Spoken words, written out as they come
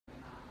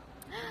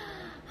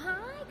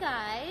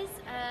guys,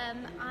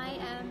 I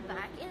am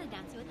back in the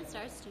Dancing with the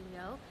Stars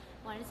studio.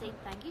 I wanted to say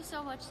thank you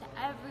so much to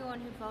everyone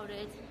who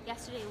voted.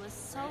 Yesterday was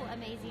so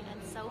amazing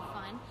and so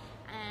fun.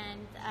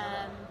 And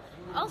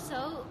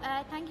also,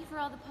 thank you for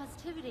all the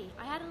positivity.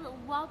 I had a little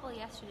wobble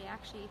yesterday,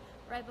 actually,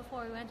 right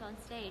before we went on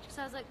stage, because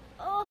I was like,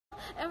 oh,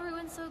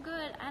 everyone's so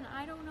good, and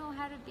I don't know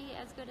how to be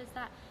as good as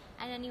that.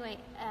 And anyway,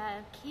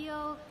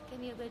 Keo gave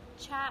me a good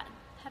chat,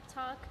 pep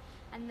talk,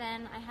 and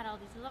then I had all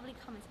these lovely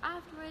comments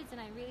afterwards, and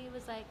I really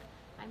was like,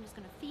 I'm just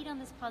going to feed on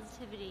this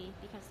positivity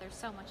because there's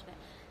so much of it.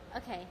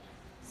 Okay,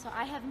 so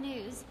I have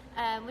news,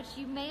 which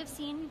you may have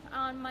seen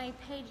on my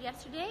page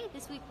yesterday.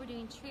 This week we're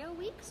doing Trio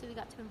Week, so we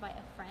got to invite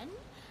a friend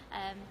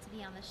to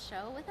be on the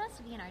show with us,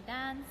 to be in our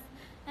dance.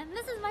 And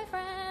this is my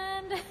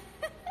friend!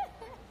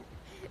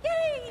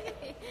 Yay!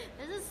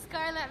 This is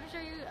Scarlett. I'm sure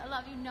a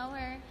lot of you know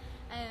her.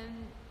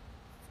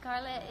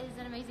 Scarlett is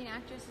an amazing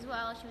actress as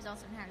well. She was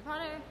also in Harry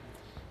Potter.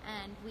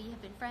 And we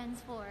have been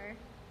friends for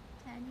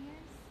 10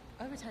 years?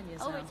 Over 10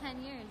 years Over now.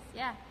 10 years,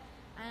 yeah.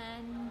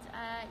 And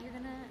you're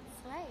gonna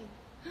slay.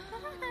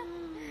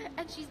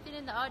 And she's been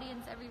in the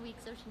audience every week,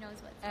 so she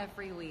knows what's up.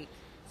 Every week.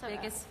 So,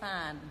 Biggest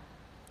fan.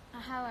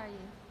 How are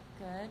you?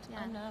 Good. Yeah.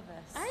 I'm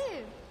nervous. Are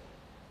you?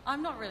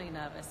 I'm not really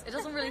nervous. It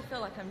doesn't really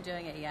feel like I'm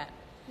doing it yet.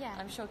 Yeah.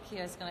 I'm sure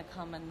Keo's going to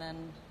come and then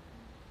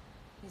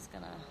he's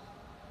going to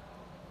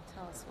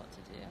tell us what to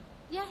do.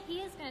 Yeah,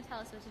 he is going to tell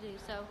us what to do.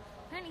 So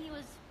apparently he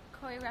was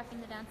choreographing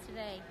the dance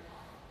today.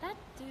 That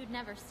dude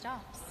never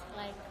stops.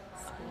 Like,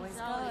 he's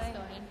always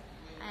going.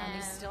 And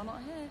he's still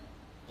not here.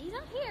 He's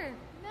not here.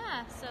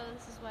 Yeah, so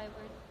this is why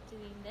we're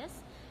doing this.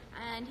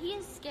 And he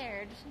is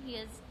scared. He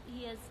is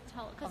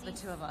told. Of the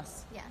two of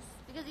us. Yes,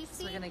 because he's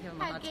So we're seen gonna give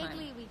him a how hard time.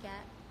 giggly we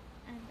get.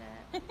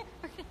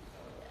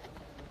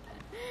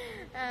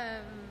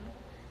 And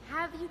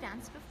have you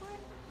danced before?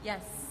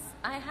 Yes,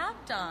 I have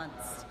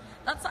danced.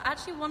 That's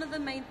actually one of the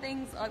main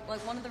things,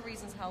 like one of the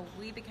reasons how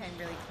we became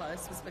really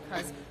close was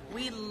because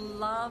we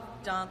love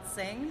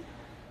dancing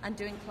and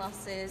doing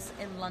classes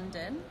in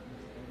London.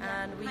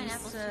 And we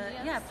Pineapple used to,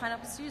 Studios.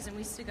 Pineapple Studios, and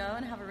we used to go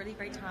and have a really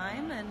great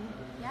time. And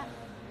Yeah.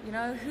 you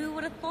know, who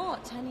would have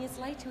thought 10 years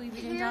later we'd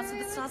be doing Dance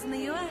with the Stars in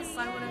the US?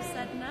 I would have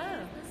said no.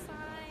 The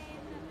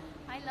sign.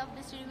 I love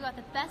the studio. We got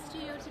the best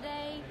studio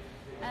today.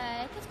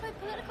 It gets quite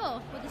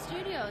political with the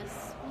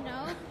studios, you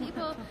know,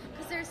 people,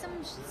 because there's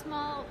some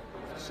small,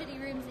 shitty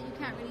rooms that you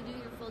can't really do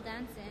your full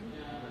dance in,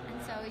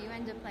 and so you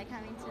end up like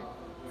having to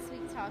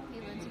sweet talk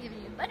people into giving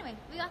you. But anyway,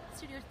 we got the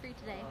studios free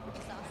today, which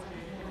is awesome.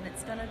 And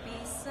it's gonna be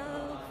so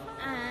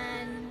fun.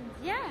 And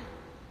yeah,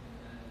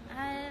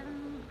 I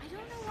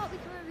don't know what we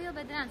can reveal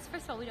about the dance.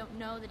 First of all, we don't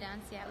know the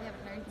dance yet. We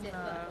haven't learned it.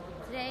 No.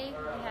 But today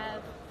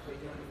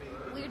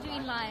we're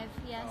doing live.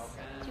 Yes.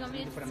 Do you want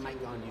me to Put a mic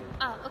on you.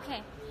 Oh,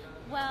 okay.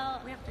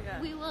 Well, We have to go.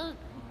 We will.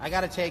 I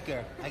gotta take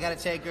her.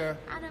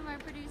 Adam, our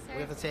producer. We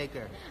have to take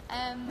her.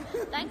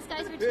 Thanks,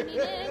 guys, for tuning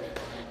in.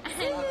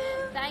 And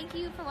thank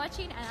you for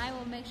watching. And I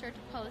will make sure to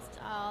post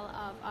all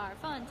of our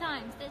fun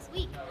times this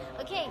week.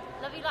 Okay.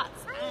 Love you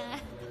lots. Bye.